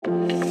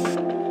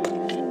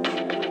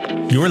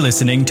You're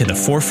listening to the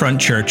Forefront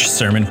Church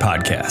Sermon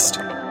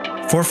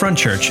Podcast. Forefront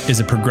Church is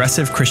a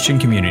progressive Christian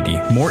community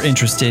more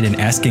interested in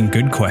asking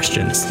good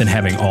questions than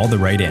having all the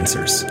right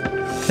answers.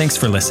 Thanks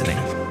for listening.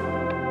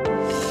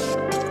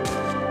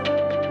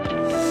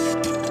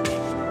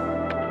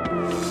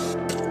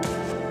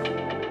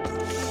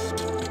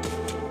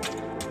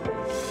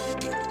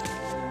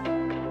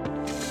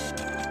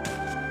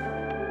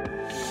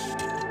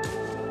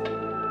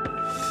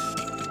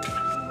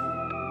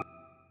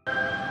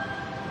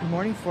 Good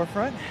morning,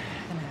 Forefront,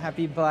 and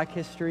happy Black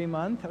History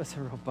Month. That was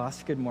a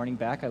robust good morning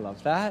back. I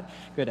love that.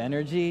 Good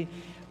energy.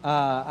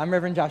 I'm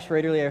Reverend Josh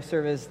Raderly. I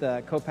serve as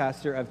the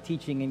co-pastor of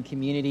Teaching and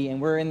Community, and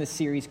we're in the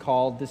series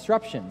called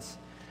Disruptions.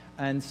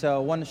 And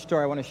so one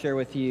story I want to share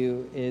with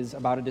you is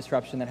about a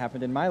disruption that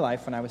happened in my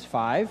life when I was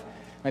 5.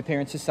 My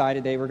parents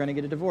decided they were going to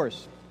get a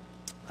divorce.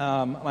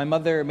 My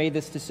mother made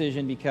this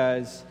decision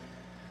because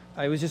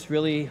it was just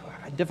really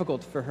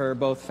difficult for her,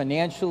 both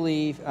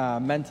financially,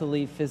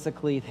 mentally,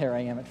 physically. There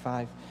I am at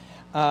 5.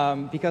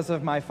 Because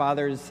of my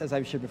father's, as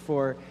I've shared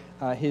before,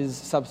 his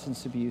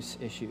substance abuse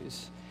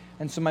issues.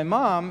 And so my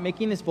mom,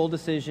 making this bold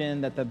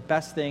decision that the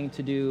best thing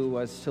to do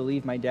was to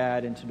leave my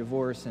dad and to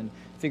divorce and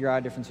figure out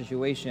a different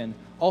situation,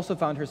 also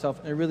found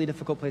herself in a really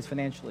difficult place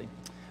financially.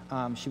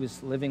 She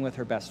was living with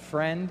her best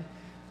friend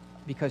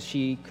because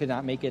she could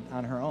not make it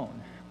on her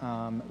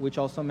own, which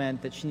also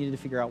meant that she needed to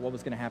figure out what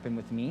was going to happen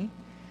with me.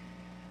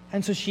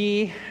 And so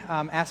she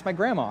asked my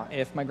grandma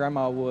if my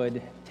grandma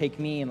would take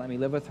me and let me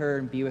live with her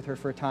and be with her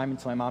for a time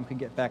until my mom could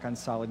get back on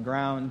solid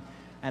ground,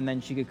 and then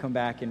she could come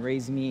back and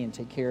raise me and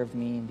take care of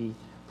me and be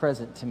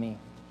present to me.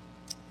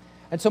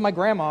 And so my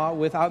grandma,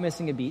 without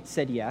missing a beat,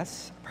 said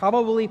yes.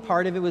 Probably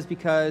part of it was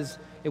because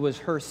it was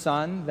her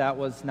son that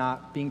was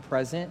not being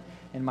present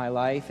in my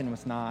life and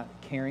was not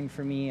caring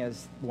for me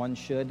as one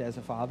should as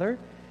a father.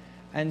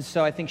 And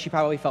so I think she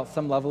probably felt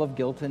some level of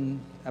guilt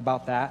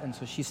about that, and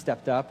so she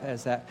stepped up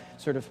as that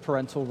sort of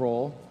parental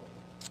role.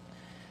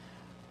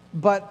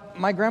 But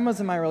my grandma's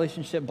and my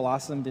relationship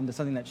blossomed into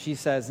something that she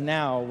says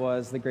now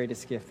was the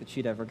greatest gift that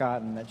she'd ever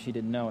gotten that she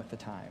didn't know at the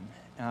time.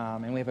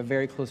 And we have a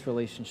very close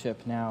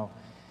relationship now.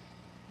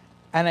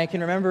 And I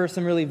can remember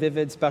some really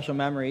vivid, special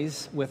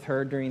memories with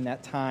her during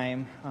that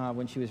time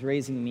when she was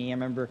raising me. I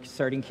remember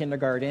starting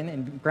kindergarten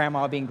and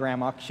grandma being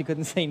grandma, she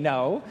couldn't say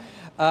no.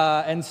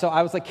 And so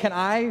I was like, can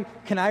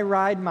I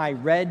ride my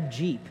red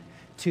Jeep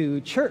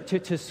to church,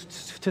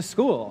 to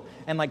school,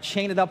 and like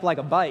chain it up like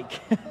a bike?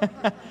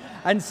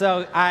 And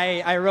so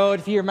I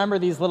rode, if you remember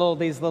these little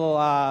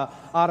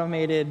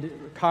automated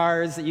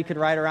cars that you could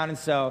ride around. And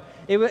so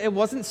it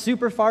wasn't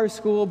super far to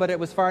school, but it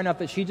was far enough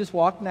that she just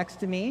walked next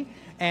to me,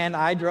 and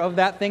I drove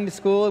that thing to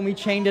school, and we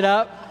chained it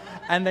up.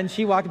 And then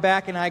she walked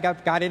back, and I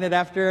got in it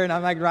after, and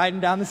I'm like riding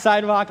down the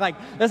sidewalk like,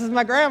 this is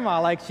my grandma.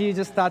 Like, she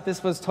just thought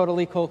this was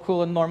totally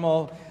cool and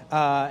normal,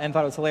 and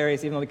thought it was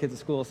hilarious, even though the kids at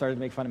school started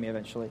to make fun of me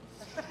eventually.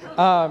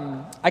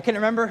 I can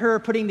remember her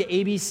putting the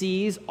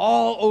ABCs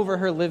all over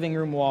her living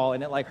room wall,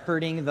 and it like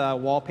hurting the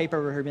wallpaper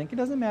over her, being like, it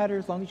doesn't matter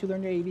as long as you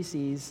learn your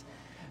ABCs,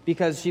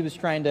 because she was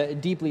trying to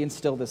deeply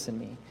instill this in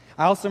me.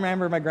 I also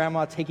remember my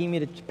grandma taking me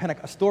to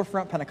a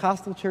storefront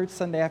Pentecostal church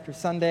Sunday after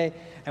Sunday,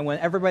 and when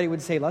everybody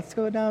would say, let's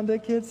go down to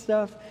kids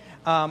stuff,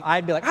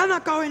 I'd be like, I'm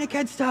not going to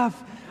kids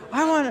stuff.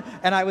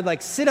 And I would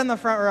like sit on the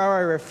front row. I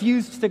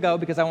refused to go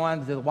because I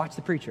wanted to watch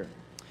the preacher.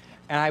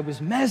 And I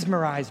was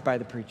mesmerized by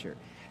the preacher.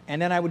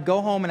 And then I would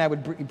go home and I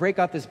would break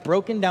out this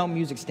broken down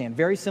music stand,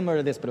 very similar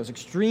to this, but it was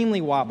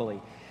extremely wobbly.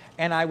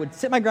 And I would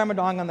sit my grandma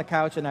dong on the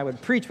couch and I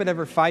would preach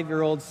whatever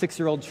 5-year-old,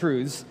 6-year-old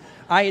truths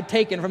I had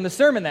taken from the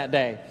sermon that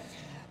day.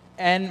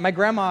 And my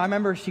grandma, I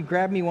remember she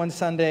grabbed me one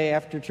Sunday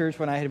after church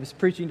when I was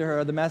preaching to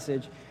her the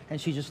message, and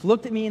she just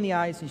looked at me in the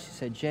eyes and she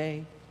said,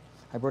 Jay,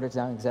 I wrote it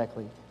down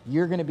exactly,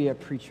 you're going to be a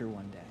preacher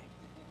one day.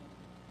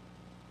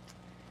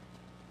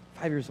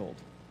 5 years old.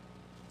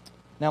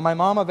 Now, my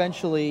mom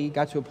eventually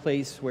got to a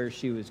place where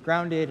she was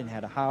grounded and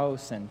had a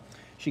house, and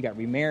she got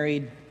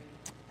remarried.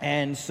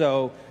 And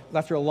so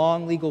after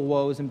long legal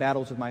woes and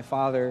battles with my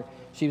father,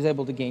 she was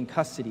able to gain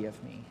custody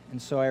of me.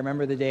 And so I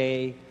remember the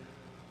day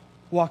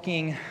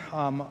walking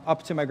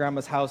up to my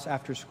grandma's house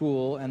after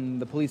school,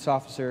 and the police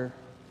officer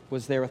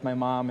was there with my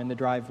mom in the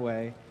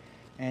driveway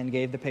and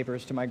gave the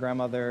papers to my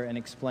grandmother and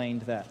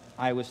explained that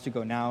I was to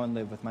go now and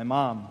live with my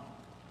mom.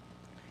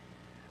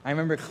 I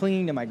remember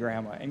clinging to my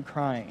grandma and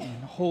crying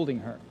and holding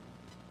her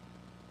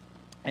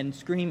and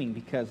screaming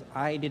because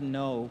I didn't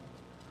know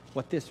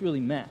what this really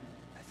meant.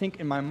 I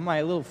think in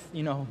my little,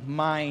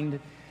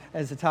 mind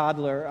as a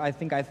toddler, I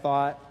think I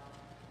thought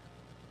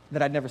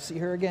that I'd never see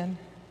her again,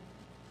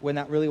 when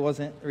that really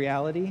wasn't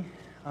reality.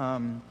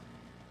 I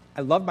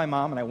loved my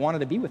mom and I wanted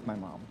to be with my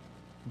mom,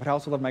 but I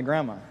also loved my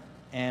grandma,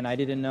 and I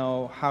didn't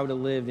know how to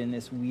live in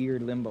this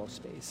weird limbo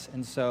space.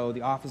 And so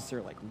the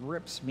officer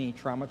rips me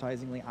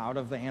traumatizingly out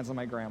of the hands of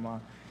my grandma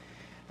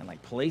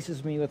and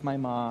places me with my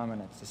mom,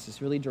 and it's just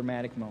this really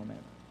dramatic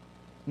moment.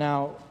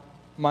 Now,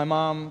 my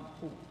mom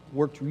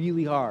worked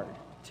really hard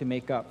to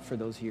make up for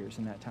those years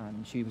in that time,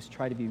 and she was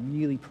trying to be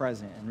really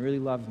present and really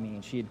love me,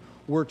 and she had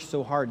worked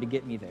so hard to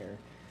get me there.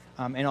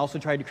 and also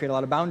tried to create a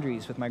lot of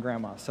boundaries with my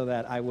grandma so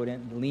that I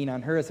wouldn't lean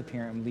on her as a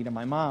parent and lean on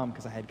my mom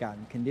because I had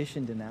gotten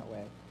conditioned in that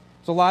way.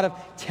 So a lot of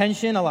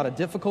tension, a lot of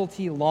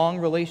difficulty, long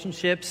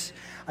relationships.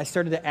 I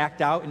started to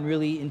act out in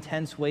really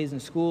intense ways in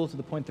school to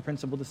the point the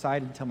principal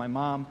decided to tell my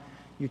mom,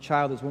 your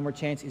child has one more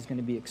chance, he's going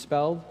to be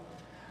expelled.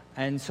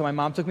 And so my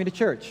mom took me to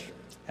church.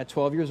 At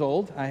 12 years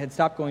old, I had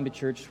stopped going to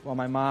church while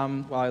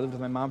I lived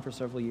with my mom for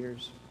several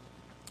years.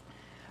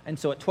 And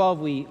so at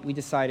 12, we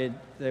decided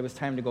that it was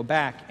time to go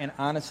back. And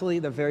honestly,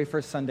 the very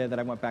first Sunday that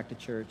I went back to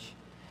church,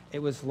 it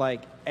was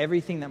like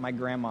everything that my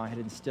grandma had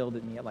instilled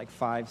in me at like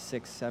 5,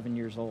 6, 7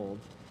 years old,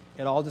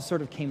 it all just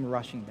sort of came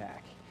rushing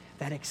back.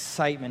 That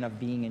excitement of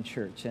being in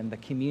church and the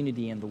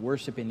community and the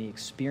worship and the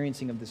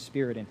experiencing of the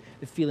Spirit and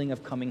the feeling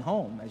of coming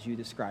home, as you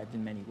described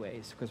in many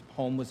ways, because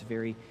home was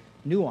very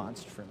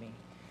nuanced for me.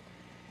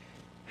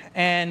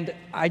 And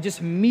I just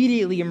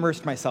immediately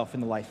immersed myself in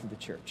the life of the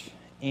church.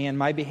 And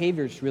my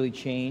behaviors really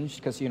changed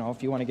because,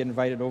 if you want to get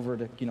invited over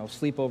to,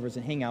 sleepovers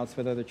and hangouts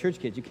with other church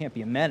kids, you can't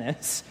be a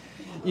menace.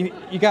 You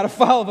got to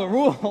follow the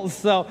rules.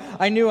 So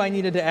I knew I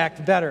needed to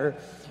act better,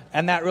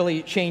 and that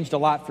really changed a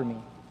lot for me.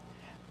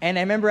 And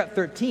I remember at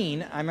 13,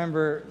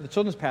 the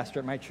children's pastor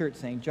at my church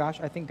saying, Josh,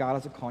 I think God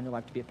has a call in your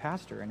life to be a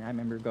pastor. And I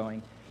remember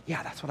going,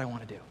 yeah, that's what I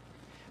want to do.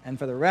 And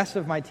for the rest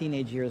of my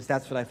teenage years,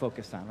 that's what I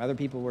focused on. Other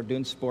people were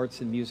doing sports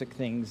and music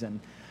things,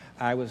 and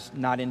I was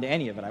not into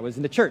any of it. I was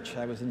into church.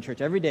 I was in church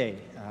every day,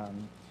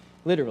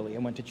 literally. I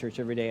went to church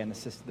every day and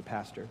assisted the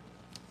pastor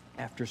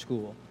after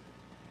school.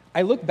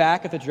 I look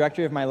back at the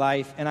trajectory of my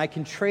life, and I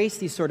can trace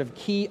these sort of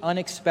key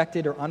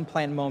unexpected or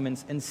unplanned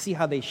moments and see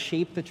how they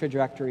shape the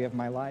trajectory of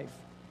my life.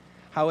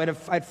 How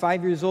at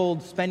 5 years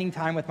old, spending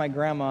time with my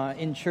grandma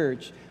in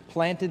church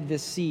planted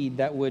this seed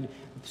that would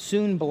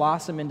soon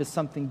blossom into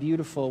something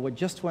beautiful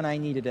just when I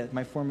needed it,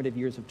 my formative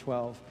years of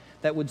 12.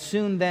 That would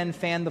soon then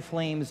fan the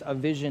flames of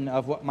vision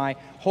of what my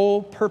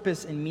whole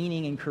purpose and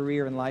meaning and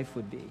career in life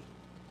would be.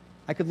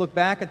 I could look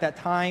back at that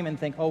time and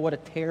think, oh, what a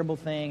terrible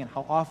thing and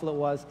how awful it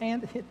was.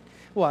 And it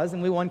was,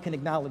 and one can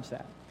acknowledge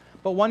that.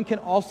 But one can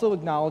also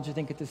acknowledge, I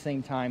think at the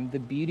same time, the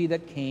beauty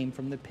that came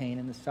from the pain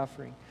and the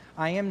suffering.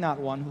 I am not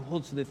one who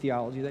holds to the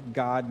theology that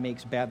God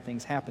makes bad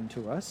things happen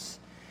to us,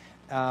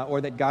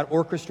 or that God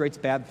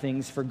orchestrates bad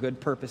things for good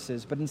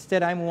purposes. But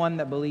instead, I'm one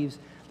that believes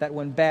that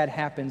when bad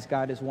happens,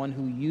 God is one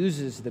who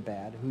uses the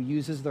bad, who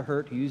uses the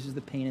hurt, who uses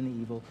the pain and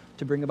the evil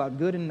to bring about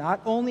good, and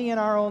not only in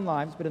our own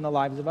lives, but in the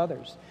lives of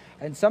others.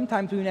 And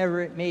sometimes we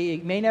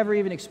may never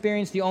even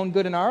experience the own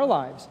good in our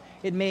lives.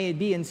 It may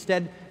be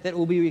instead that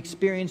we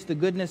experience the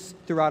goodness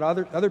throughout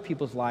other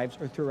people's lives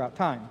or throughout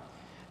time.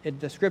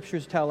 The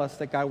scriptures tell us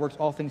that God works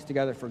all things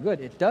together for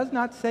good. It does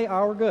not say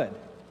our good,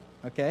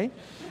 okay?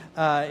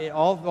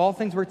 All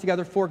things work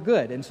together for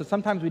good. And so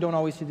sometimes we don't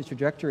always see the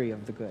trajectory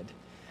of the good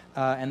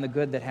and the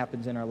good that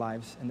happens in our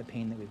lives and the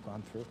pain that we've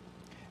gone through.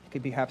 It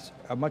could be perhaps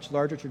a much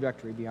larger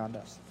trajectory beyond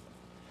us.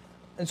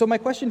 And so my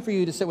question for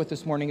you to sit with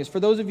this morning is, for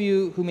those of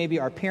you who maybe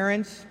are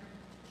parents,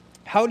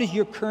 how does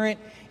your current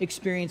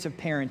experience of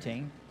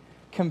parenting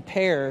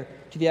compare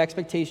to the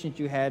expectations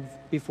you had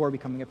before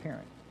becoming a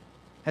parent?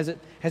 Has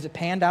it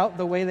panned out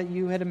the way that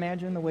you had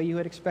imagined, the way you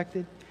had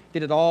expected?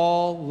 Did it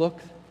all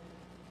look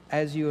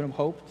as you had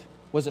hoped?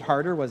 Was it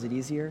harder? Was it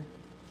easier?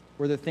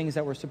 Were there things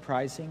that were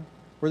surprising?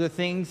 Were there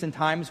things and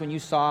times when you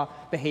saw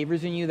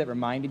behaviors in you that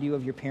reminded you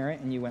of your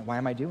parent and you went, why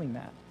am I doing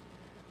that?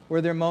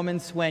 Were there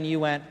moments when you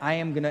went, I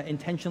am going to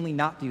intentionally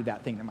not do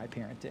that thing that my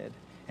parent did?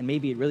 And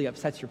maybe it really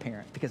upsets your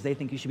parent because they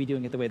think you should be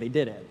doing it the way they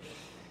did it.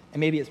 And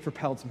maybe it's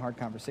propelled some hard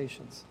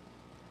conversations.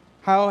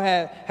 How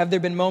have there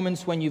been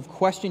moments when you've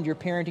questioned your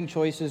parenting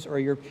choices or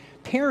your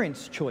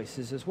parents'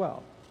 choices as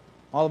well?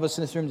 All of us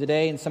in this room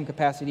today, in some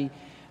capacity,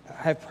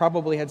 have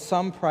probably had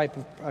some type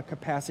of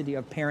capacity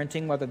of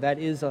parenting, whether that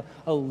is a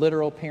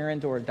literal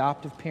parent or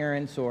adoptive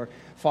parents or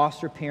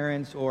foster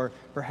parents or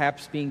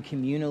perhaps being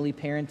communally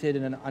parented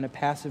in a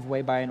passive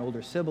way by an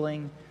older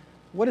sibling.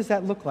 What does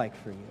that look like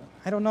for you?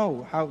 I don't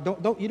know.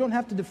 You don't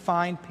have to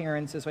define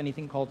parents as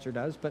anything culture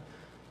does, but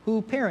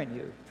who parent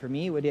you? For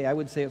me, I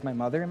would say it was my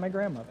mother and my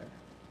grandmother.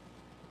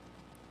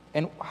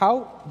 And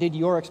how did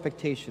your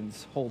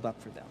expectations hold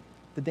up for them?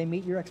 Did they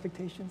meet your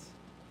expectations?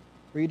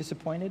 Were you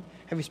disappointed?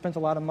 Have you spent a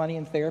lot of money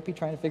in therapy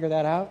trying to figure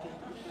that out?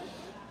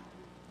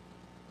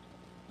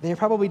 They're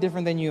probably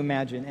different than you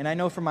imagine. And I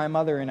know for my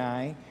mother and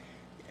I,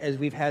 as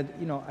we've had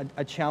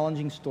a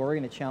challenging story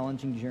and a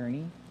challenging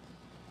journey,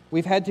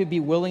 we've had to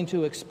be willing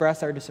to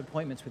express our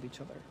disappointments with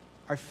each other,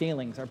 our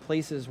feelings, our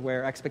places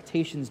where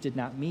expectations did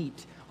not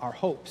meet our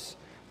hopes.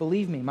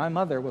 Believe me, my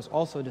mother was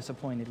also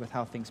disappointed with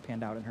how things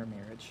panned out in her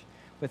marriage,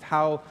 with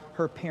how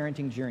her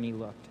parenting journey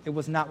looked. It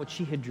was not what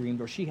she had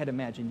dreamed or she had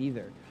imagined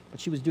either, but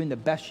she was doing the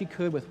best she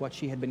could with what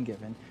she had been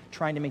given,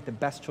 trying to make the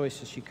best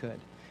choices she could.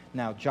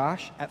 Now,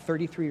 Josh, at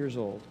 33 years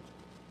old,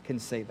 can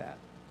say that.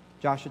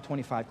 Josh at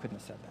 25 couldn't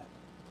have said that.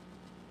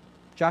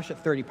 Josh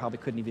at 30 probably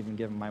couldn't have even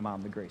given my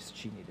mom the grace that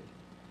she needed.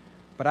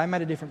 But I'm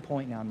at a different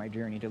point now in my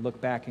journey to look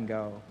back and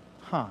go,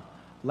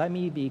 let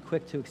me be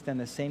quick to extend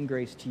the same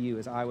grace to you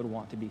as I would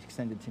want to be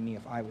extended to me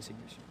if I was in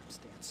your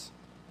circumstance.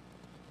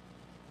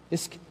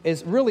 This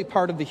is really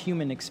part of the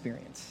human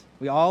experience.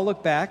 We all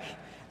look back,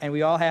 and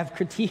we all have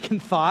critique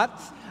and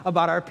thoughts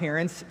about our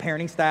parents'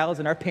 parenting styles,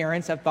 and our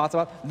parents have thoughts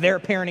about their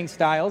parenting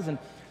styles, and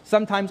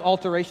sometimes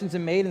alterations are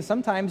made, and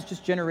sometimes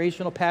just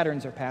generational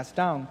patterns are passed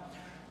down.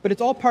 But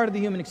it's all part of the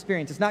human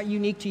experience. It's not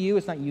unique to you.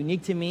 It's not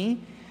unique to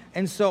me.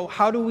 And so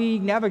how do we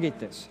navigate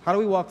this? How do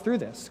we walk through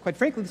this? Quite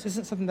frankly, this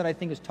isn't something that I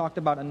think is talked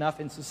about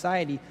enough in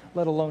society,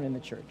 let alone in the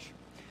church.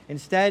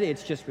 Instead,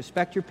 it's just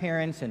respect your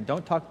parents and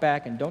don't talk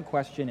back and don't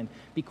question and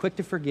be quick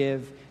to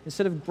forgive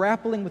instead of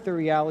grappling with the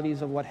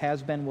realities of what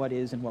has been, what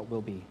is, and what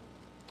will be.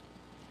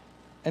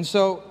 And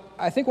so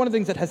I think one of the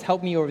things that has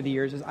helped me over the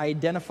years is I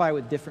identify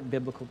with different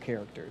biblical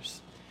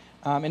characters.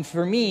 And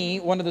for me,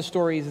 one of the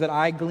stories that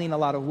I glean a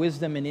lot of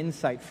wisdom and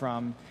insight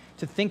from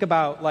to think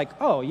about, like,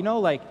 oh, you know,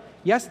 like,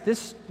 yes,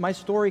 my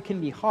story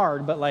can be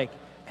hard, but like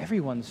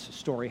everyone's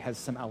story has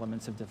some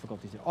elements of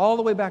difficulties. All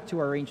the way back to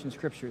our ancient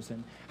scriptures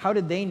and how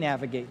did they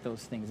navigate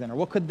those things then? Or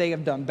what could they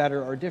have done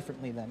better or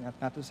differently then?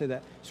 Not to say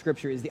that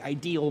scripture is the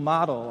ideal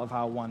model of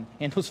how one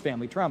handles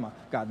family trauma.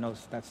 God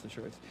knows that's the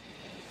truth.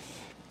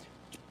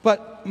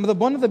 But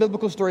one of the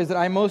biblical stories that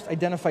I most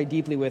identify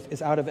deeply with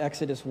is out of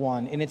Exodus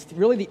 1, and it's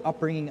really the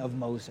upbringing of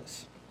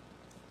Moses.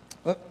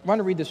 I want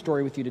to read this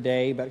story with you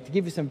today, but to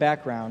give you some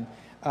background,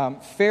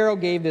 Pharaoh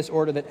gave this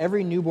order that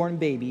every newborn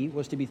baby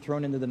was to be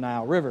thrown into the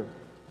Nile River.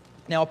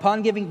 Now,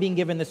 upon being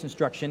given this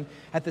instruction,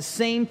 at the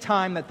same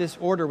time that this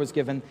order was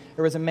given,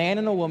 there was a man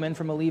and a woman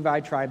from a Levi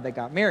tribe that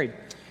got married.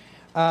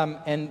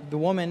 And the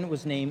woman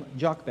was named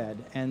Jochebed,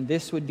 and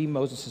this would be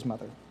Moses'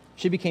 mother.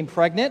 She became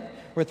pregnant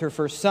with her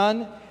first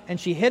son, and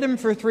she hid him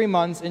for 3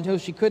 months until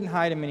she couldn't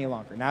hide him any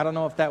longer. Now, I don't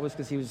know if that was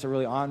because he was a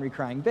really ornery,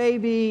 crying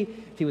baby,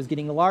 if he was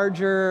getting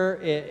larger.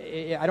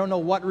 I don't know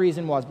what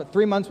reason was, but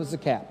 3 months was the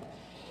cap.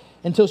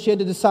 Until she had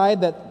to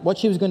decide what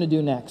she was going to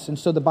do next. And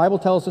so the Bible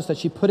tells us that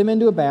she put him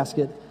into a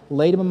basket,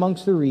 laid him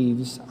amongst the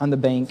reeds on the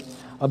bank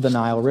of the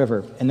Nile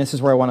River. And this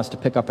is where I want us to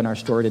pick up in our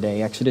story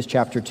today, Exodus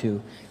chapter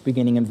 2,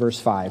 beginning in verse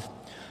 5.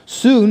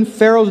 Soon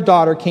Pharaoh's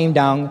daughter came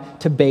down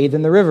to bathe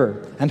in the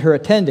river, and her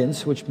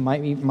attendants, which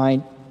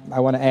I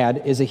want to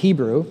add, is a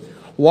Hebrew,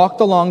 walked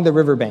along the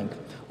riverbank.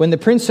 When the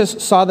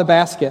princess saw the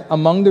basket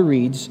among the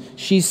reeds,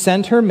 she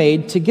sent her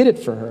maid to get it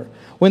for her.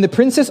 When the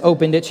princess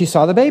opened it, she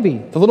saw the baby.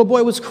 The little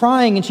boy was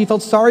crying, and she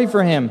felt sorry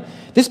for him.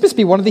 "This must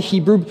be one of the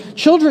Hebrew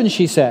children,"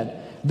 she said.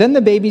 Then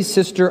the baby's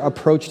sister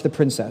approached the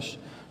princess.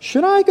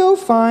 "Should I go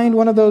find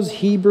one of those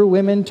Hebrew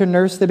women to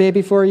nurse the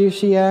baby for you?"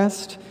 she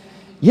asked.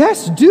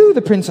 "Yes, do,"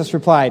 the princess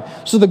replied.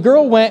 So the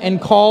girl went and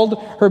called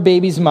her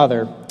baby's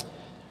mother.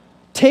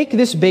 "Take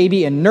this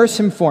baby and nurse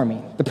him for me,"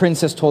 the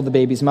princess told the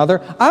baby's mother.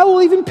 "I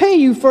will even pay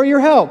you for your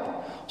help."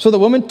 So the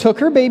woman took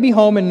her baby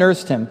home and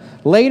nursed him.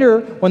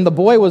 Later, when the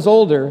boy was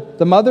older,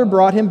 the mother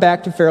brought him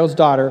back to Pharaoh's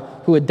daughter,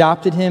 who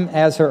adopted him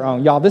as her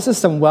own. Y'all, this is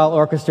some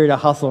well-orchestrated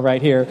hustle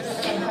right here.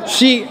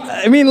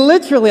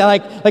 Literally, I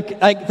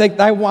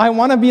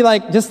want to be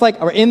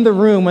or in the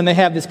room when they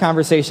have this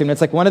conversation.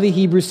 It's like one of the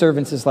Hebrew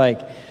servants is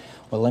like,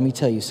 "Well, let me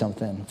tell you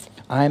something.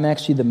 I'm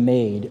actually the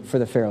maid for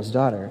the Pharaoh's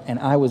daughter, and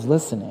I was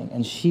listening,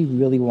 and she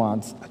really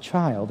wants a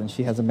child, and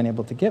she hasn't been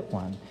able to get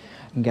one.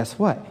 And guess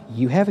what?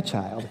 You have a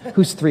child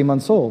who's 3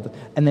 months old,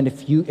 and then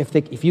if you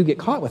get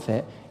caught with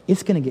it,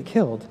 it's going to get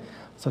killed.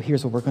 So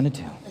here's what we're going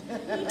to do.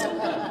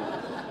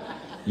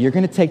 You're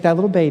going to take that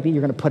little baby, you're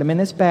going to put him in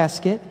this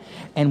basket,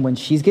 and when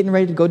she's getting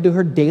ready to go do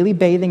her daily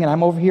bathing, and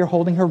I'm over here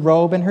holding her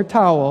robe and her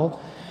towel,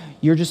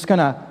 you're just going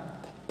to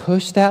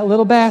push that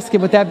little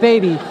basket with that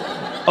baby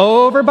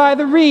over by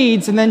the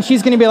reeds, and then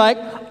she's going to be like,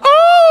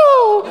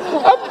 oh,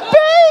 a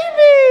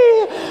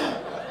baby!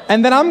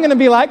 And then I'm going to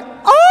be like,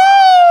 oh,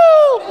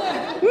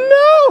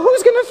 no,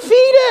 who's going to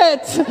feed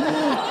it?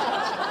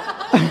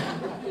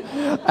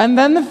 And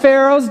then the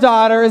Pharaoh's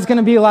daughter is going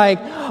to be like,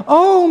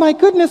 oh my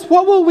goodness,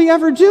 what will we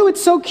ever do?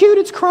 It's so cute,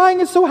 it's crying,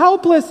 it's so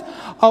helpless.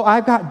 Oh,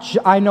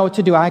 I know what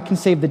to do. I can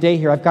save the day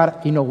here.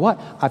 You know what?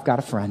 I've got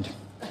a friend.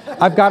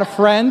 I've got a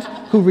friend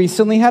who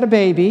recently had a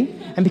baby,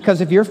 and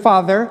because of your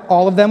father,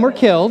 all of them were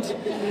killed.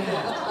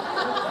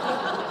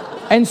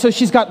 And so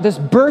she's got this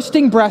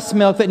bursting breast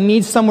milk that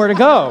needs somewhere to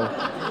go.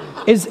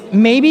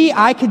 Maybe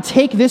I could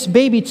take this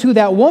baby to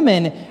that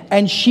woman,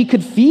 and she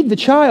could feed the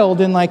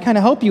child and kind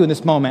of help you in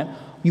this moment.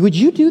 Would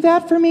you do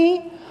that for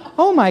me?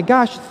 Oh my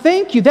gosh,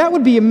 thank you. That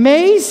would be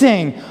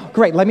amazing.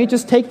 Great, let me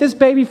just take this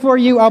baby for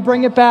you. I'll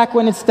bring it back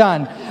when it's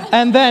done.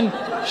 And then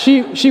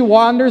she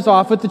wanders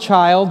off with the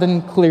child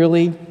and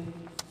clearly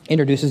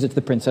introduces it to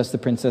the princess. The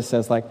princess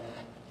says,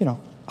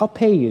 I'll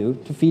pay you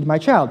to feed my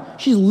child.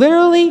 She's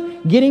literally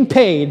getting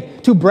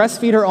paid to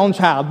breastfeed her own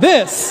child.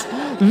 This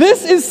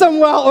is some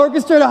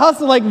well-orchestrated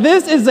hustle.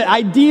 This is the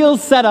ideal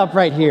setup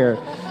right here.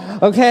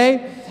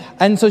 Okay?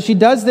 And so she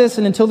does this,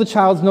 and until the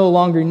child's no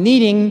longer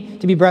needing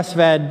to be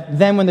breastfed,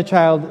 then when the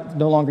child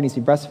no longer needs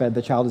to be breastfed,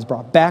 the child is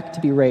brought back to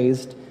be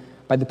raised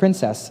by the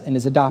princess and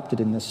is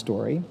adopted in this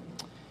story.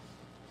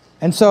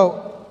 And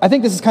so I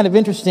think this is kind of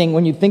interesting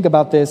when you think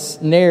about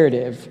this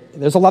narrative.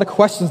 There's a lot of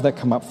questions that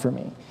come up for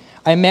me.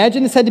 I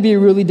imagine this had to be a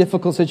really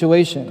difficult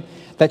situation,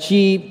 that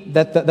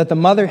the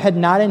mother had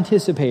not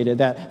anticipated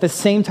that the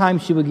same time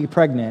she would get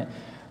pregnant,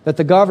 that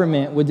the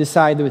government would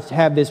decide to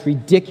have this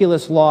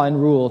ridiculous law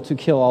and rule to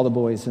kill all the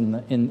boys in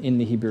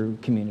the Hebrew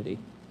community.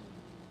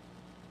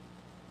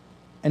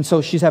 And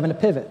so she's having to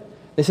pivot.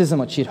 This isn't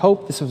what she'd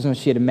hoped. This wasn't what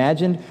she had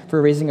imagined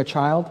for raising a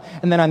child.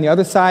 And then on the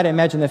other side, I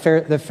imagine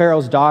the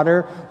Pharaoh's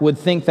daughter would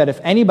think that if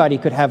anybody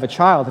could have a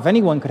child, if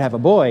anyone could have a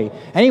boy,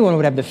 anyone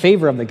would have the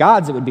favor of the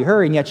gods, it would be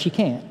her, and yet she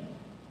can't.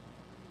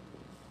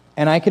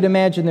 And I could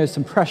imagine there's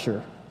some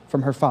pressure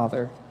from her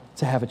father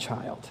to have a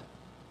child.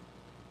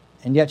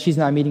 And yet she's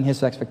not meeting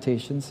his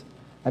expectations.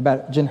 I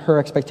imagine her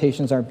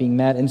expectations aren't being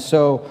met. And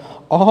so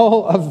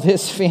all of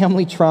this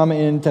family trauma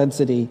and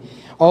intensity,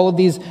 all of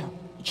these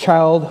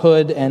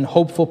childhood and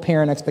hopeful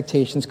parent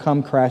expectations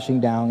come crashing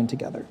down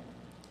together.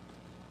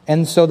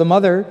 And so the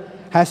mother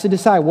has to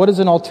decide what is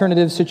an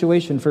alternative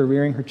situation for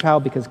rearing her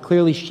child, because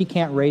clearly she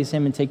can't raise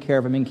him and take care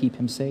of him and keep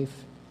him safe.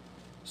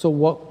 So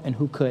what and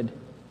who could?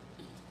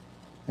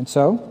 And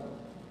so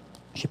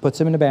she puts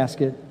him in a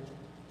basket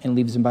and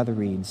leaves him by the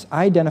reeds.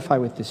 I identify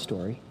with this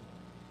story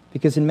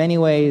because in many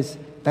ways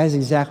that is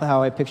exactly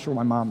how I picture what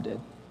my mom did.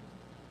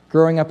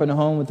 Growing up in a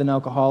home with an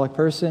alcoholic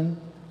person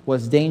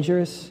was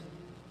dangerous.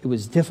 It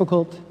was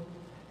difficult,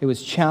 it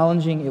was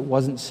challenging, it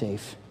wasn't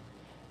safe.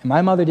 And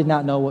my mother did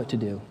not know what to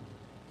do,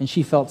 and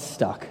she felt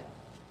stuck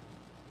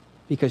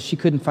because she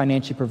couldn't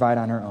financially provide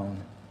on her own.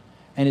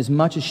 And as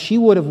much as she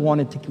would have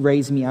wanted to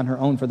raise me on her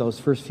own for those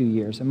first few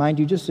years, and mind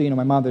you, just so you know,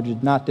 my mother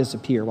did not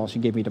disappear while she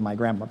gave me to my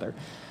grandmother.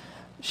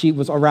 She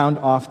was around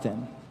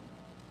often.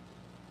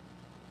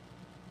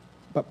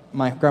 But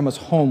my grandma's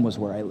home was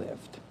where I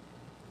lived.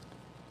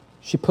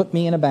 She put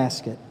me in a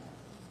basket,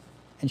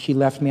 and she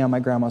left me on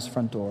my grandma's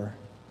front door,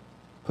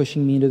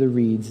 pushing me into the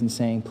reeds and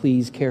saying,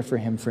 please care for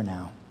him for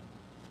now.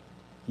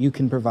 You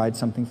can provide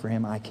something for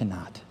him, I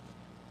cannot.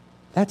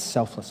 That's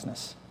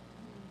selflessness.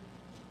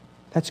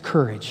 That's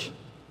courage.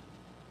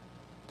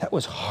 That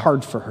was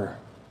hard for her.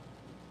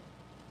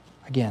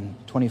 Again,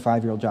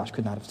 25-year-old Josh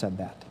could not have said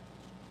that.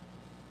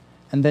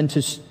 And then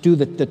to do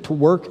the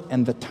work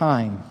and the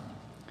time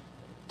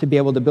to be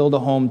able to build a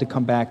home, to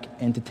come back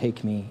and to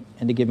take me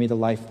and to give me the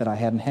life that I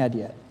hadn't had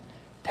yet.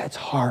 That's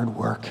hard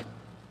work.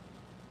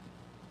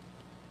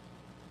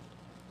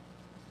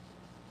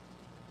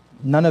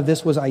 None of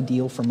this was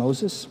ideal for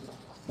Moses.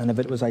 None of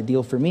it was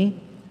ideal for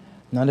me.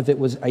 None of it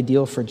was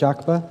ideal for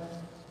Jochebed.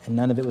 And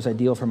none of it was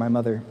ideal for my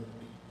mother.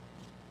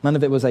 None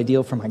of it was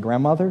ideal for my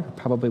grandmother, who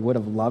probably would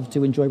have loved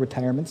to enjoy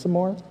retirement some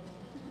more.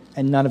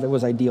 And none of it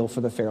was ideal for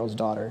the Pharaoh's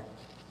daughter.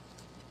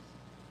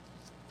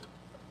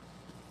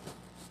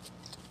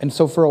 And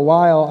so for a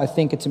while, I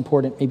think it's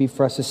important maybe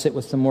for us to sit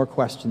with some more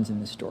questions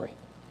in this story.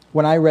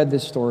 When I read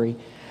this story,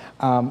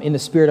 in the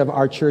spirit of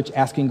our church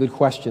asking good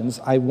questions,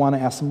 I want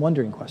to ask some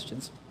wondering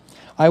questions.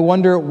 I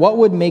wonder what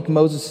would make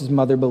Moses'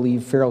 mother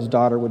believe Pharaoh's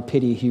daughter would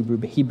pity a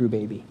Hebrew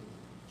baby.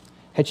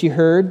 Had she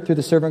heard through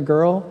the servant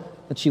girl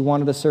that she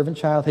wanted a servant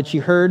child? Had she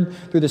heard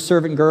through the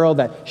servant girl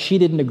that she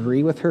didn't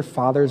agree with her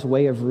father's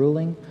way of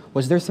ruling?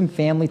 Was there some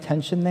family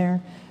tension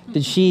there?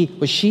 Was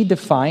she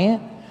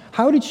defiant?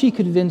 How did she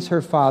convince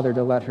her father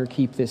to let her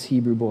keep this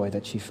Hebrew boy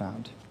that she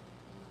found?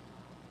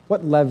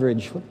 What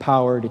leverage, what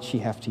power did she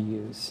have to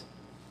use?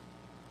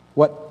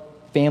 What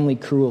family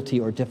cruelty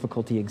or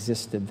difficulty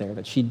existed there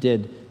that she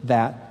did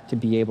that to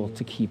be able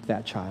to keep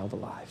that child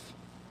alive?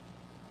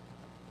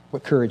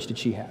 What courage did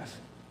she have?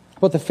 How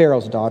about the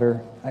Pharaoh's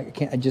daughter?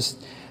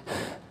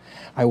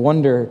 I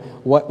wonder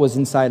what was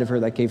inside of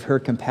her that gave her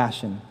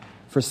compassion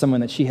for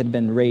someone that she had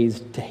been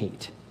raised to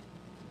hate,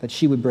 that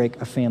she would break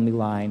a family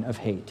line of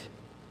hate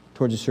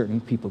towards a certain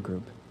people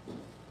group.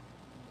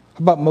 How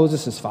about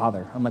Moses'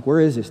 father? I'm like, where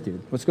is this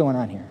dude? What's going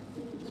on here?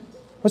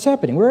 What's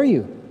happening? Where are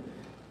you?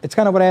 It's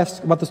kind of what I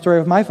asked about the story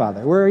of my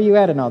father. Where are you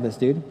at in all this,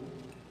 dude?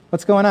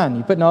 What's going on?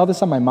 You putting all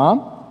this on my mom?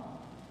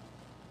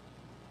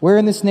 Where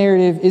in this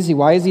narrative is he?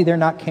 Why is he there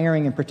not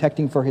caring and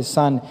protecting for his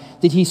son?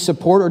 Did he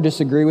support or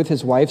disagree with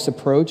his wife's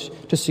approach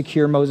to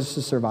secure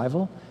Moses'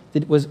 survival?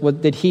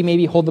 Did he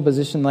maybe hold the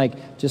position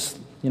like, just,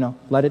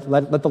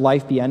 let the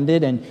life be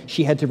ended, and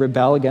she had to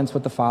rebel against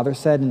what the father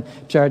said and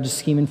try to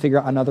scheme and figure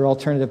out another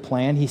alternative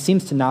plan? He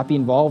seems to not be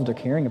involved or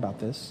caring about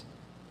this.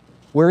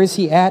 Where is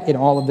he at in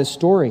all of this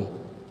story?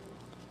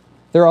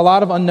 There are a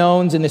lot of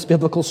unknowns in this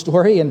biblical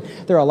story, and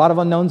there are a lot of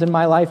unknowns in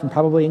my life and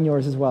probably in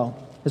yours as well.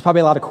 There's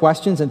probably a lot of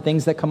questions and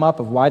things that come up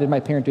of why did my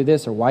parent do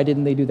this, or why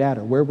didn't they do that,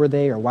 or where were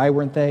they, or why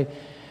weren't they?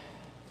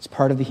 It's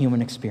part of the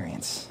human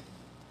experience.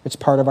 It's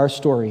part of our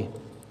story.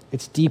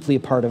 It's deeply a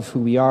part of who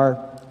we are,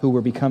 who we're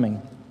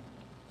becoming.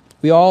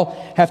 We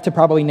all have to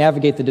probably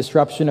navigate the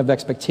disruption of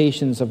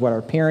expectations of what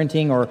our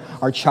parenting or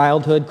our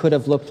childhood could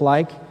have looked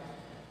like.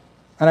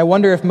 And I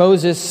wonder if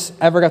Moses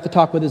ever got to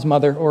talk with his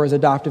mother or his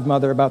adoptive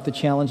mother about the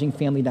challenging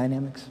family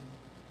dynamics.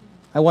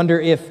 I wonder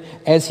if,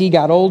 as he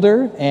got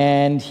older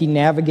and he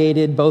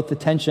navigated both the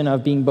tension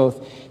of being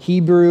both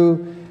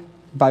Hebrew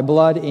by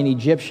blood and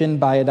Egyptian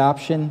by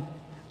adoption,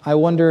 I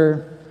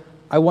wonder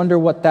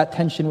what that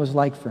tension was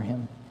like for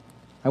him.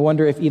 I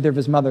wonder if either of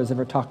his mothers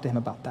ever talked to him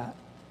about that.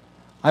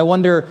 I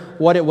wonder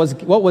what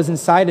was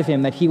inside of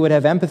him that he would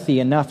have empathy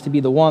enough to be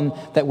the one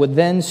that would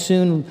then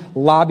soon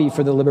lobby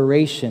for the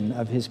liberation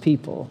of his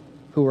people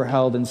who were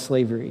held in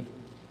slavery.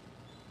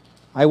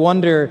 I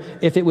wonder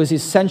if it was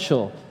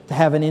essential to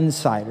have an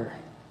insider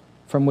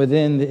from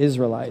within the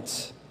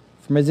Israelites,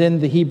 from within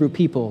the Hebrew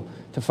people,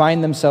 to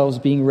find themselves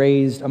being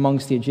raised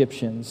amongst the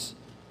Egyptians,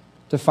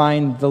 to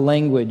find the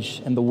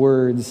language and the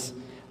words,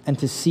 and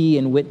to see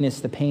and witness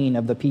the pain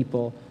of the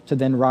people, to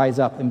then rise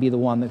up and be the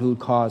one who would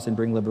cause and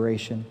bring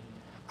liberation.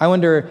 I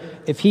wonder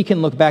if he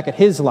can look back at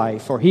his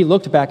life, or he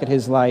looked back at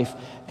his life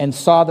and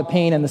saw the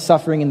pain and the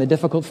suffering and the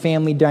difficult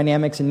family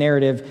dynamics and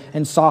narrative,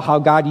 and saw how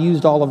God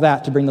used all of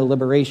that to bring the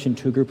liberation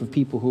to a group of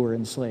people who were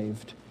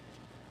enslaved.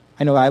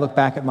 I know I look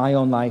back at my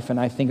own life and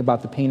I think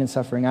about the pain and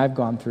suffering I've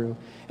gone through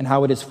and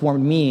how it has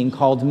formed me and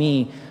called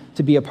me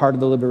to be a part of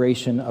the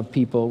liberation of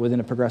people within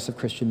a progressive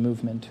Christian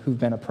movement who've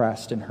been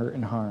oppressed and hurt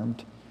and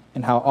harmed,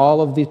 and how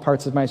all of these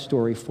parts of my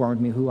story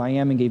formed me who I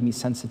am and gave me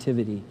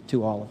sensitivity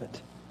to all of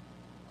it.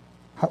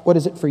 What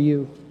is it for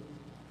you?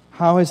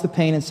 How has the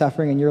pain and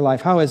suffering in your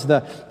life, how has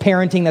the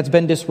parenting that's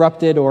been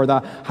disrupted, or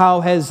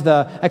how has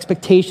the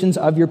expectations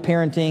of your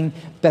parenting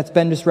that's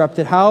been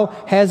disrupted, how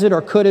has it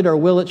or could it or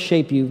will it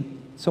shape you?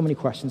 So many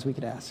questions we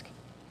could ask.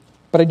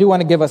 But I do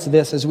want to give us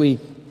this as we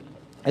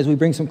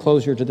bring some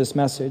closure to this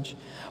message.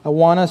 I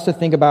want us to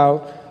think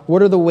about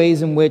what are the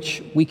ways in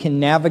which we can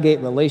navigate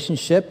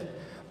relationship,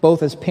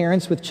 both as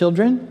parents with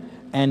children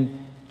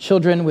and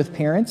children with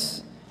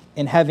parents,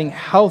 in having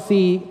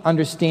healthy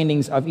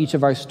understandings of each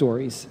of our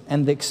stories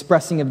and the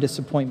expressing of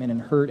disappointment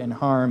and hurt and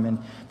harm and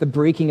the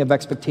breaking of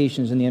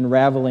expectations and the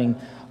unraveling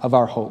of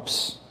our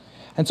hopes.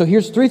 And so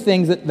here's 3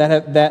 things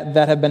that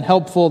have been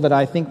helpful that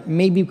I think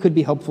maybe could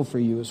be helpful for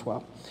you as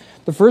well.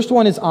 The first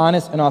one is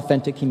honest and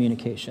authentic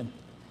communication.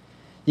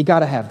 You got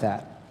to have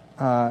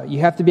that. You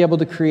have to be able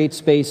to create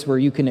space where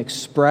you can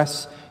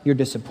express your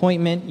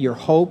disappointment, your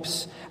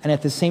hopes, and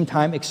at the same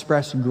time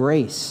express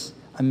grace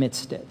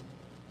amidst it.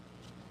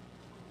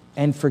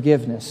 And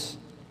forgiveness.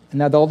 And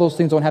now all those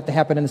things don't have to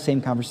happen in the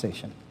same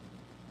conversation.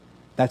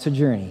 That's a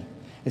journey.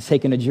 It's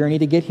taken a journey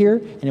to get here,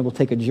 and it will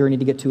take a journey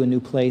to get to a new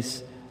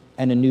place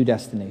and a new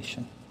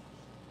destination.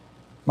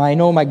 I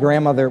know my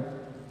grandmother,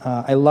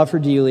 I love her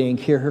dearly and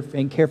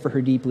care for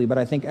her deeply, but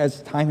I think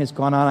as time has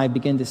gone on, I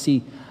begin to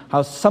see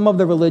how some of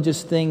the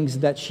religious things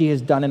that she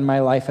has done in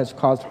my life has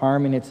caused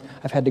harm, and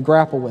I've had to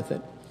grapple with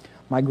it.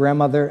 My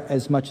grandmother,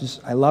 as much as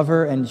I love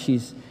her and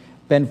she's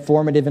been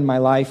formative in my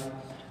life,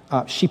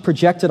 she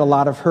projected a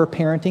lot of her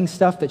parenting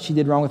stuff that she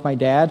did wrong with my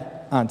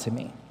dad onto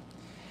me.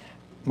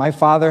 My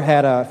father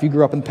had if you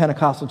grew up in the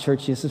Pentecostal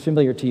church, this is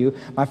familiar to you,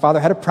 my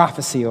father had a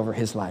prophecy over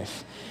his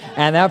life.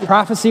 And that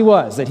prophecy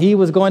was that he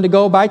was going to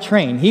go by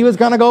train, he was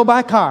going to go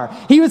by car,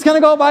 he was going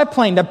to go by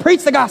plane to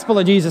preach the gospel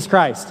of Jesus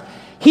Christ.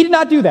 He did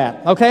not do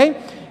that,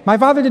 okay? My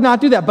father did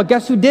not do that, but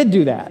guess who did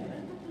do that?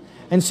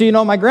 And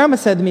so, my grandma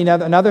said to me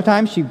another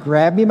time, she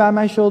grabbed me by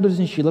my shoulders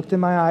and she looked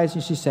in my eyes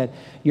and she said,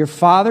 your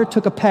father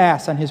took a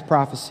pass on his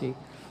prophecy,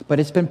 but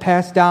it's been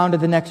passed down to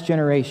the next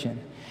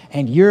generation.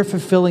 And you're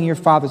fulfilling your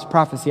father's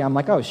prophecy. I'm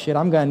like, oh shit,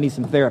 I'm going to need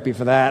some therapy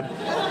for that.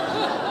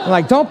 I'm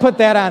like, don't put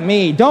that on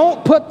me.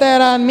 Don't put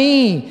that on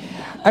me.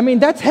 I mean,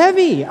 that's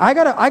heavy. I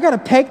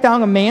gotta take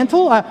down a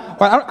mantle.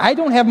 I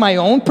don't have my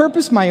own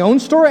purpose, my own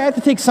story. I have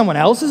to take someone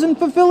else's and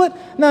fulfill it?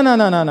 No.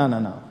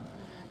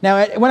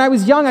 Now, when I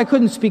was young, I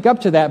couldn't speak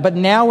up to that. But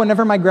now,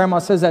 whenever my grandma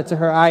says that to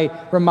her, I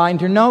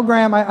remind her, no,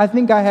 Graham, I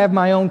think I have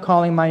my own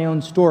calling, my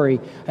own story.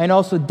 And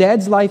also,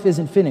 Dad's life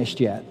isn't finished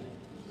yet.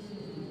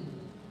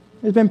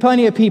 There's been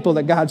plenty of people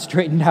that God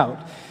straightened out.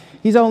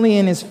 He's only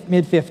in his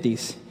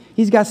mid-50s.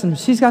 She's got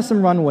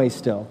some runway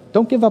still.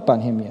 Don't give up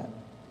on him yet.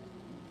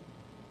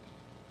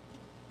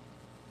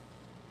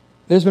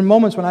 There's been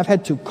moments when I've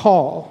had to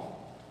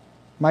call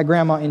my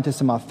grandma into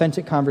some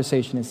authentic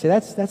conversation and say,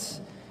 let's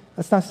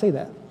not say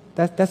that.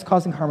 That's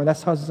causing harm, or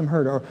that's causing some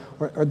hurt,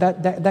 or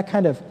that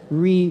kind of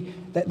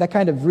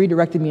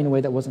redirected me in a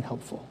way that wasn't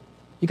helpful.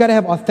 You got to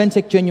have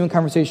authentic, genuine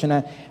conversation.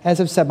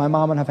 As I've said, my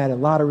mom and I have had a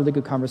lot of really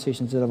good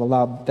conversations that have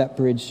allowed that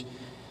bridge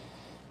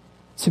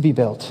to be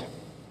built,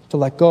 to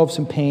let go of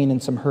some pain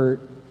and some hurt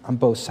on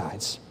both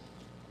sides.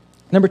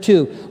 Number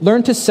 2,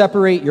 learn to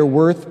separate your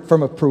worth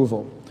from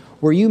approval.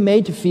 Were you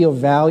made to feel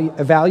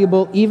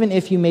valuable even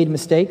if you made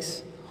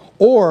mistakes?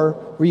 Or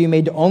were you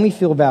made to only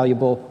feel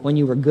valuable when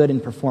you were good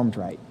and performed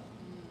right?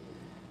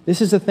 This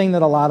is a thing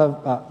that a lot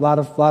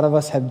of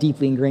us have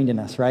deeply ingrained in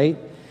us, right?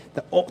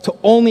 To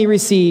only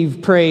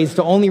receive praise,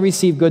 to only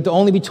receive good, to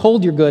only be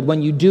told you're good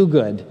when you do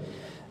good.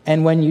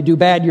 And when you do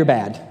bad, you're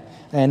bad.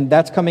 And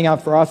that's coming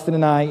out for Austin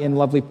and I in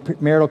lovely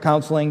marital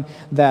counseling,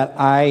 that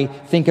I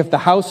think if the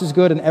house is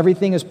good and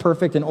everything is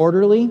perfect and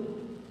orderly,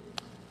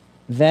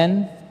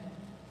 then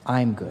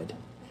I'm good.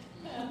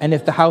 And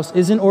if the house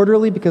isn't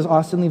orderly because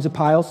Austin leaves a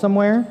pile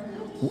somewhere,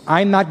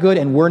 I'm not good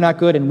and we're not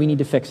good and we need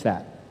to fix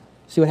that.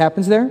 See what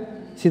happens there?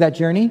 See that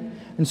journey?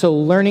 And so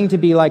learning to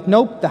be like,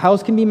 nope, the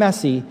house can be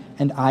messy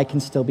and I can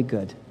still be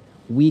good.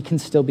 We can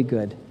still be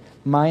good.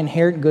 My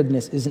inherent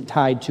goodness isn't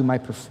tied to my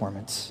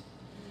performance.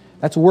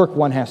 That's work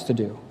one has to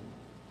do,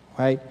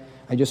 right?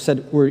 I just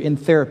said we're in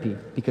therapy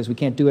because we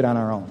can't do it on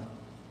our own,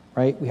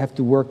 right? We have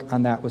to work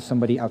on that with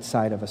somebody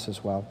outside of us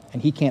as well.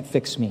 And he can't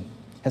fix me.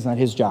 That's not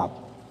his job.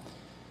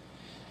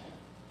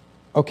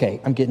 Okay,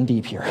 I'm getting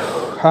deep here.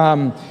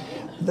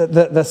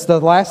 The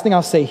last thing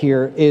I'll say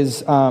here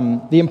is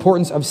the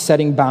importance of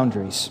setting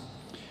boundaries.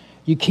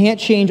 You can't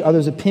change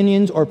others'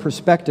 opinions or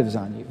perspectives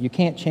on you. You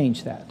can't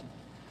change that.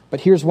 But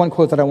here's one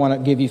quote that I want to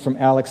give you from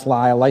Alex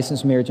Lai, a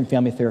licensed marriage and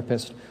family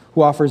therapist,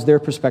 who offers their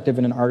perspective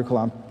in an article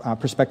on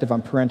perspective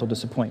on parental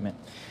disappointment.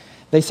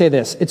 They say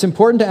this: it's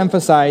important to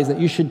emphasize that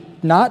you should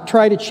not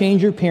try to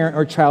change your parent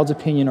or child's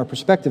opinion or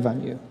perspective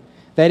on you.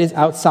 That is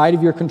outside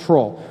of your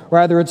control.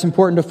 Rather, it's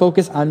important to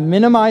focus on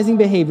minimizing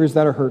behaviors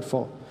that are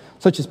hurtful,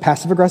 such as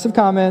passive-aggressive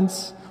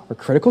comments or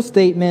critical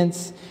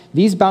statements.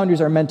 These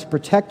boundaries are meant to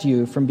protect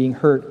you from being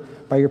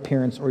hurt by your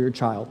parents or your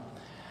child.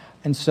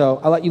 And so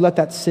I'll let you let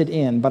that sit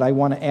in, but I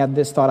want to add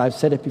this thought. I've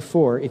said it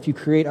before. If you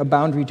create a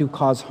boundary to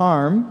cause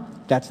harm,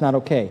 that's not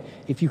okay.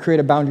 If you create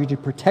a boundary to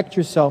protect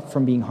yourself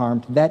from being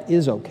harmed, that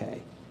is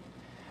okay.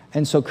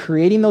 And so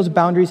creating those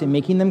boundaries and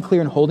making them clear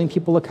and holding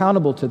people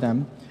accountable to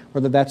them,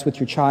 whether that's with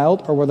your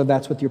child or whether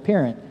that's with your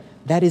parent,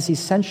 that is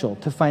essential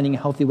to finding a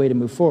healthy way to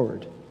move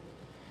forward.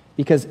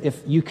 Because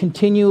if you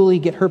continually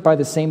get hurt by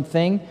the same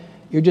thing,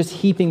 you're just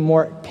heaping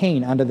more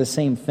pain onto the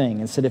same thing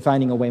instead of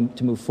finding a way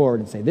to move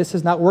forward and say, this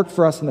has not worked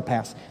for us in the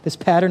past. This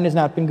pattern has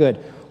not been good.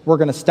 We're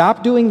going to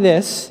stop doing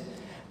this,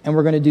 and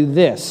we're going to do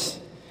this.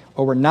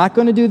 Or we're not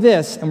going to do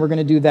this, and we're going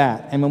to do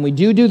that. And when we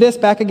do this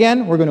back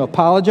again, we're going to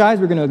apologize,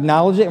 we're going to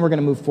acknowledge it, and we're going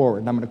to move forward.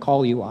 And I'm going to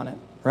call you on it,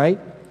 right?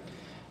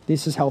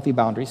 This is healthy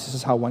boundaries. This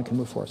is how one can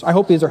move forward. So I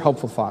hope these are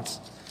helpful thoughts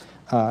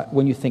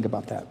when you think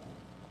about that.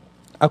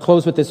 I'll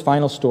close with this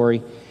final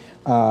story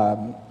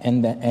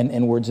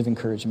and words of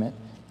encouragement.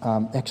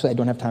 Actually, I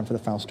don't have time for the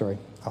final story.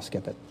 I'll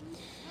skip it.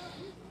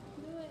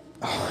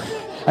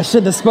 I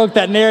shouldn't have spoke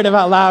that narrative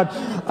out loud.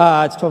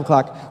 It's 12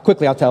 o'clock.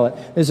 Quickly, I'll tell it.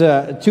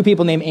 There's two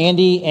people named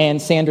Andy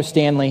and Sandra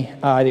Stanley.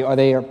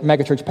 They are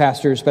megachurch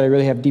pastors, but I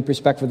really have deep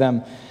respect for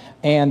them.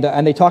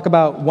 And they talk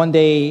about one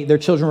day their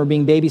children were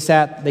being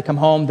babysat. They come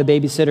home. The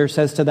babysitter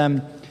says to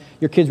them,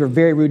 your kids were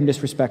very rude and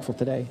disrespectful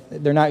today.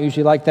 They're not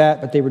usually like that,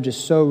 but they were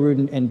just so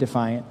rude and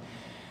defiant.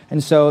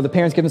 And so the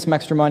parents give them some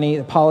extra money,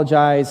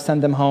 apologize,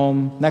 send them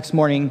home. Next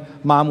morning,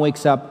 mom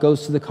wakes up,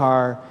 goes to the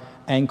car,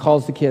 and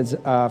calls the kids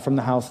from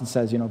the house and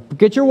says,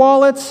 get your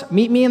wallets,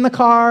 meet me in the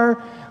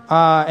car.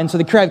 And so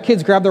the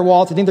kids grab their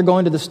wallets. I think they're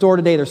going to the store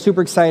today. They're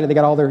super excited. They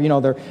got all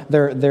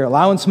their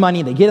allowance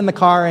money. They get in the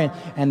car,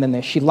 and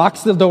then she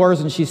locks the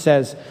doors, and she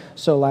says,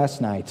 so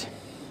last night,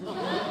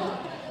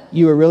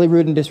 you were really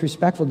rude and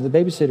disrespectful to the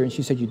babysitter. And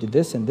she said, you did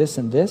this and this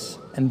and this,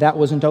 and that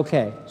wasn't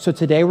okay. So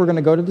today we're going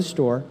to go to the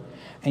store,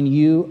 and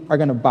you are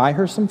going to buy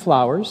her some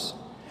flowers,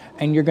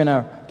 and you're going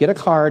to get a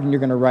card, and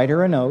you're going to write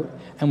her a note,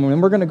 and when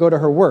we're going to go to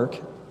her work,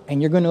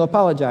 and you're going to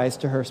apologize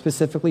to her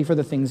specifically for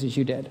the things that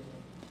you did.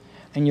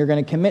 And you're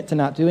going to commit to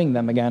not doing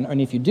them again,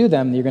 and if you do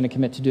them, you're going to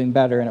commit to doing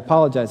better and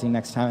apologizing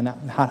next time,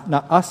 and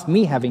not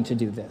me having to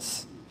do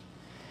this.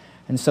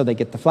 And so they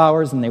get the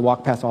flowers, and they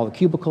walk past all the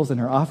cubicles in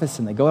her office,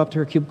 and they go up to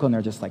her cubicle, and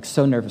they're just like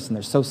so nervous, and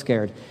they're so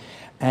scared.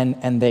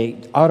 And they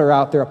utter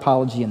out their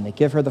apology, and they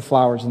give her the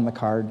flowers and the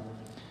card,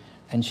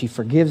 and she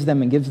forgives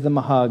them and gives them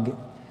a hug,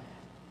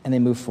 and they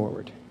move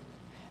forward.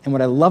 And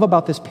what I love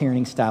about this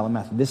parenting style and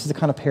method, this is the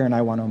kind of parent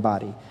I want to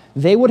embody.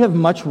 They would have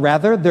much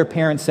rather their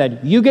parents said,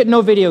 you get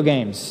no video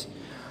games,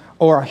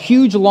 or a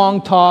huge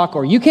long talk,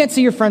 or you can't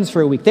see your friends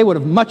for a week. They would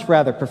have much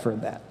rather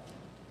preferred that.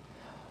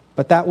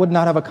 But that would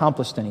not have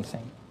accomplished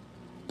anything.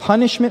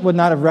 Punishment would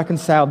not have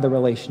reconciled the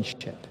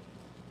relationship.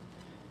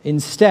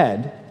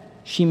 Instead,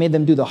 she made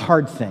them do the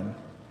hard thing,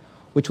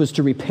 which was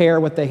to repair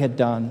what they had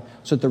done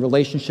so that the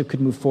relationship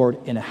could move forward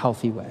in a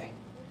healthy way.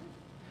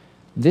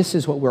 This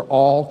is what we're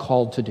all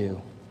called to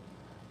do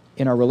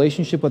in our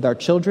relationship with our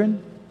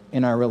children,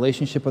 in our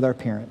relationship with our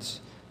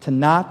parents, to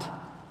not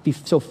be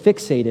so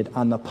fixated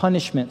on the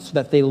punishment so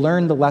that they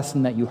learn the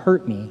lesson that you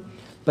hurt me,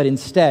 but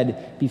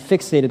instead be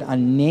fixated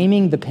on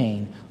naming the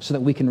pain so that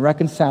we can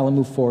reconcile and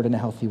move forward in a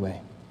healthy way.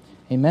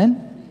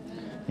 Amen?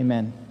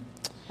 Amen.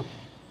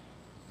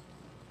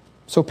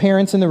 So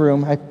parents in the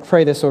room, I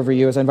pray this over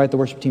you as I invite the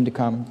worship team to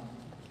come.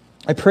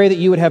 I pray that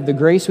you would have the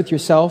grace with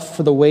yourself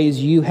for the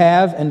ways you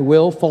have and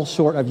will fall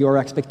short of your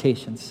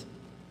expectations.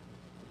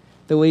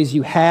 The ways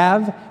you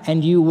have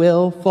and you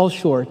will fall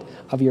short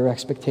of your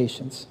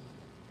expectations.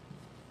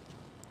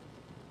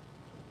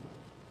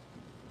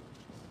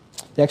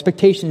 The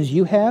expectations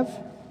you have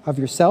of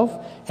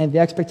yourself and the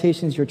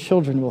expectations your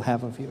children will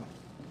have of you.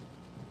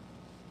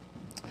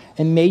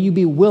 And may you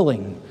be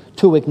willing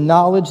to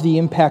acknowledge the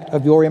impact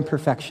of your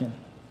imperfection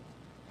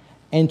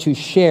and to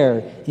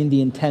share in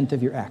the intent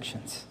of your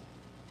actions.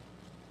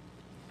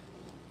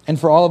 And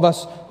for all of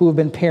us who have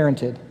been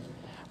parented,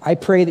 I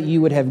pray that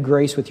you would have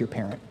grace with your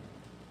parent.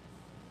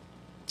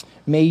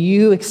 May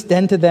you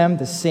extend to them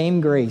the same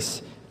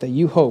grace that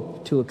you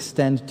hope to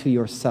extend to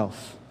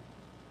yourself,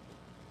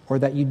 or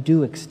that you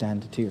do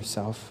extend to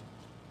yourself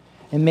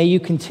And may you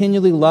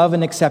continually love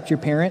and accept your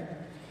parent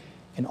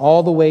in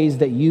all the ways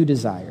that you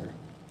desire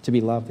to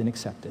be loved and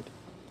accepted.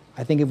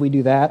 I think if we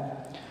do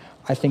that,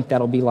 I think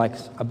that'll be like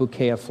a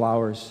bouquet of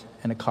flowers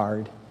and a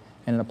card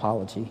and an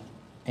apology,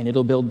 and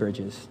it'll build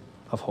bridges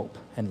of hope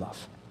and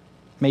love.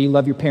 May you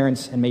love your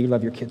parents, and may you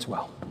love your kids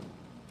well.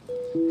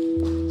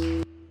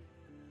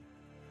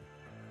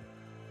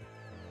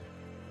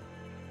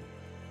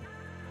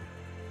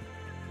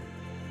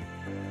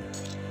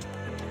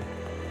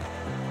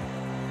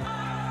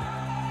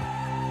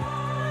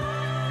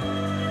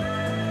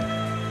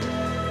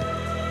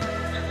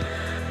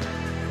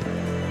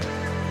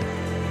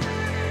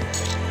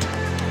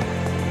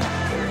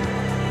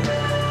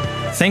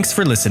 Thanks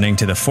for listening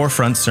to the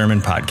Forefront Sermon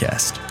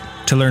Podcast.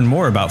 To learn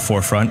more about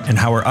Forefront and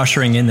how we're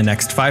ushering in the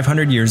next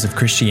 500 years of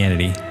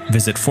Christianity,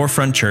 visit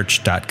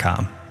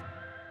forefrontchurch.com.